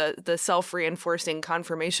have the self-reinforcing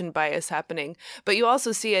confirmation bias happening. But you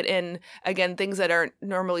also see it in, again, things that aren't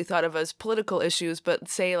normally thought of as political issues, but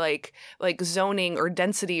say like zoning or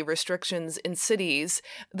density restrictions in cities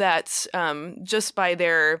that just by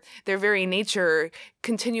their very nature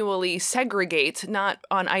continually segregate, not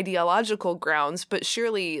on ideological grounds, but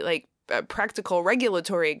surely practical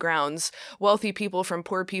regulatory grounds, wealthy people from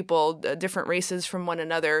poor people, different races from one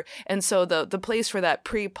another. And so the place for that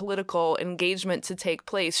pre-political engagement to take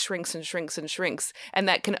place shrinks and shrinks and shrinks. And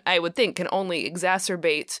that I would think, can only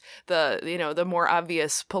exacerbate the more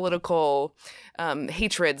obvious political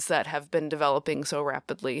hatreds that have been developing so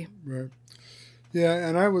rapidly. Right. Yeah,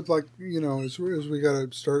 and I would like, as we got to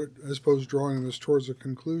start, I suppose, drawing this towards a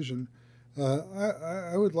conclusion,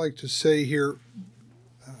 I would like to say here,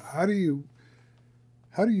 how do you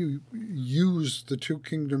use the Two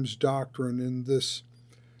Kingdoms doctrine in this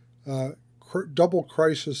double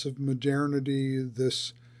crisis of modernity,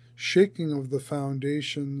 this shaking of the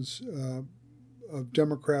foundations of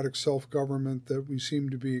democratic self-government that we seem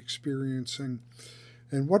to be experiencing?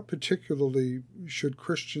 And what particularly should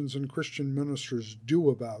Christians and Christian ministers do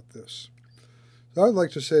about this? So I'd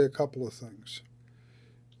like to say a couple of things.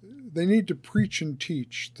 They need to preach and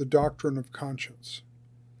teach the doctrine of conscience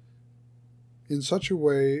in such a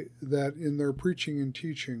way that in their preaching and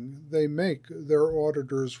teaching, they make their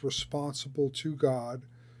auditors responsible to God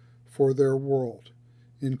for their world,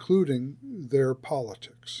 including their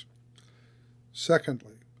politics.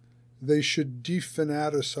 Secondly, they should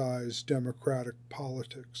defanaticize democratic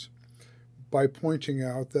politics by pointing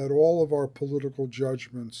out that all of our political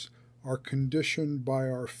judgments are conditioned by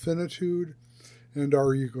our finitude and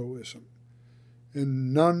our egoism,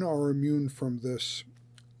 and none are immune from this,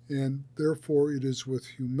 and therefore it is with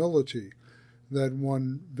humility that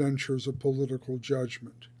one ventures a political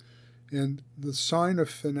judgment. And the sign of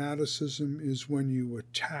fanaticism is when you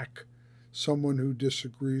attack someone who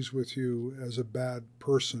disagrees with you as a bad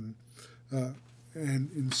person, and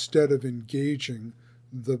instead of engaging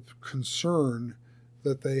the concern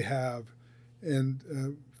that they have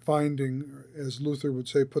and finding, as Luther would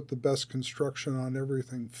say, put the best construction on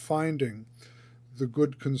everything, finding the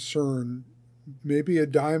good concern, maybe a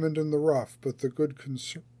diamond in the rough, but the good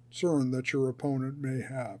concern that your opponent may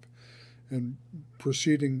have, and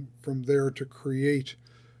proceeding from there to create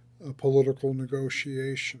a political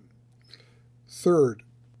negotiation. Third,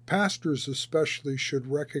 pastors especially should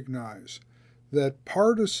recognize that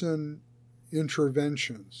partisan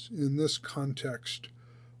interventions in this context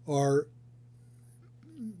are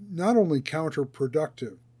not only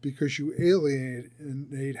counterproductive, because you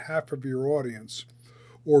alienate half of your audience,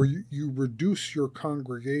 or you reduce your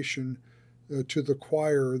congregation to the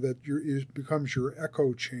choir that becomes your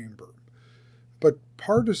echo chamber. But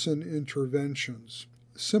partisan interventions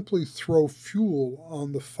simply throw fuel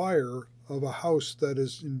on the fire of a house that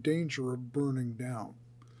is in danger of burning down.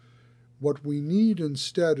 What we need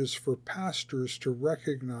instead is for pastors to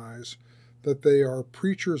recognize that they are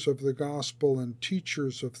preachers of the gospel and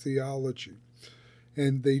teachers of theology.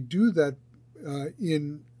 And they do that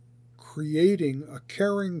in creating a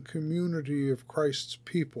caring community of Christ's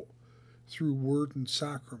people through word and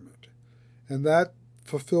sacrament. And that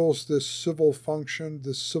fulfills this civil function,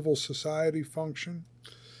 this civil society function.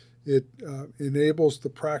 It enables the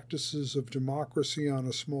practices of democracy on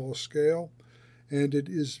a small scale, and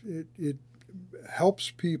it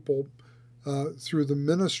helps people through the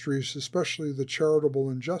ministries, especially the charitable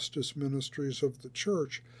and justice ministries of the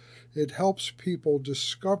church. It helps people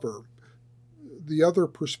discover the other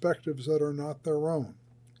perspectives that are not their own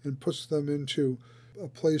and puts them into a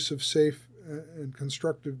place of safe and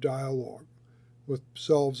constructive dialogue with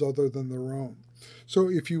selves other than their own. So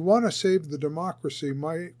if you want to save the democracy,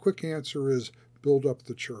 my quick answer is build up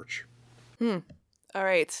the church. All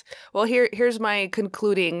right. Well, here's my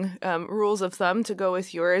concluding rules of thumb to go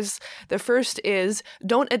with yours. The first is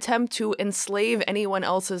don't attempt to enslave anyone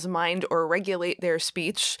else's mind or regulate their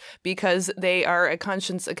speech, because they are a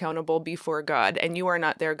conscience accountable before God and you are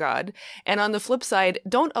not their God. And on the flip side,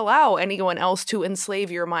 don't allow anyone else to enslave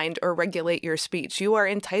your mind or regulate your speech. You are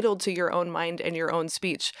entitled to your own mind and your own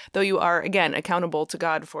speech, though you are, again, accountable to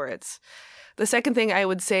God for it. The second thing I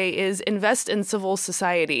would say is invest in civil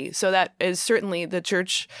society. So that is certainly the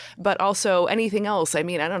church, but also anything else. I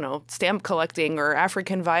mean, I don't know, stamp collecting or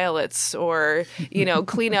African violets or,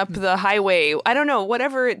 clean up the highway. I don't know,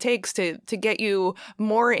 whatever it takes to get you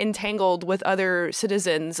more entangled with other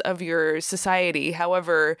citizens of your society,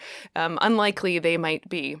 however unlikely they might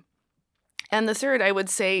be. And the third, I would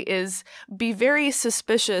say, is be very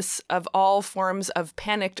suspicious of all forms of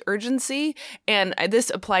panicked urgency. And this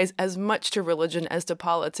applies as much to religion as to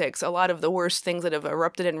politics. A lot of the worst things that have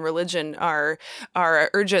erupted in religion are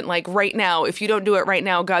urgent, like right now. If you don't do it right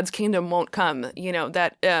now, God's kingdom won't come.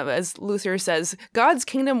 That, as Luther says, God's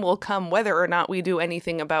kingdom will come whether or not we do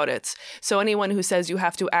anything about it. So anyone who says you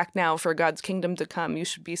have to act now for God's kingdom to come, you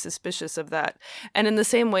should be suspicious of that. And in the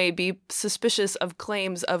same way, be suspicious of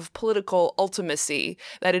claims of political ultimacy,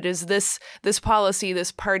 that it is this policy,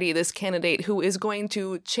 this party, this candidate who is going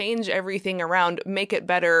to change everything around, make it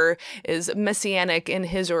better, is messianic in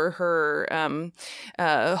his or her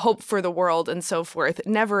hope for the world and so forth.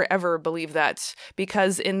 Never, ever believe that,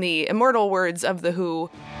 because in the immortal words of The Who,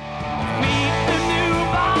 meet the new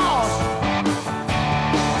boss,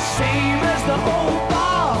 same as the old boss.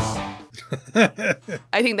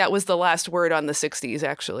 I think that was the last word on the 60s,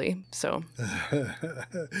 actually. So,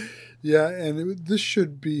 yeah, and this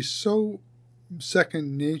should be so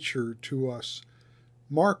second nature to us.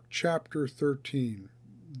 Mark chapter 13,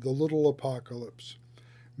 the little apocalypse.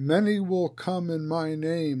 Many will come in my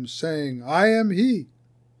name, saying, I am he.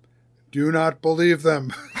 Do not believe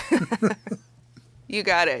them. You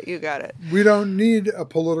got it. We don't need a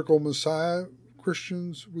political Messiah,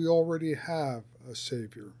 Christians. We already have a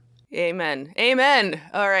Savior. Amen.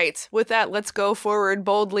 All right. With that, let's go forward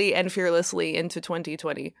boldly and fearlessly into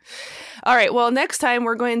 2020. All right. Well, next time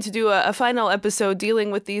we're going to do a final episode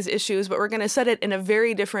dealing with these issues, but we're going to set it in a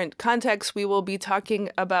very different context. We will be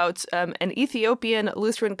talking about an Ethiopian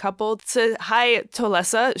Lutheran couple, Tsehai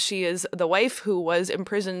Tolesa. She is the wife who was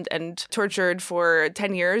imprisoned and tortured for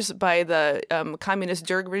 10 years by the communist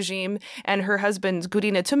Derg regime, and her husband,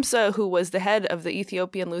 Gudina Tumsa, who was the head of the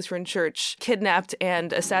Ethiopian Lutheran Church, kidnapped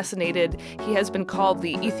and assassinated. He has been called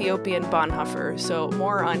the Ethiopian Bonhoeffer. So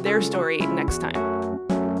more on their story next time.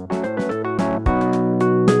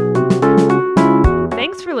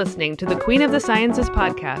 Thanks for listening to the Queen of the Sciences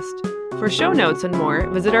podcast. For show notes and more,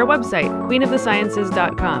 visit our website,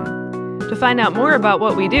 queenofthesciences.com. To find out more about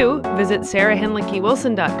what we do, visit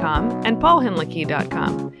sarahhinlickywilson.com and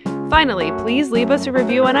paulhinlicky.com. Finally, please leave us a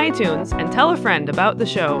review on iTunes and tell a friend about the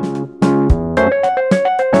show.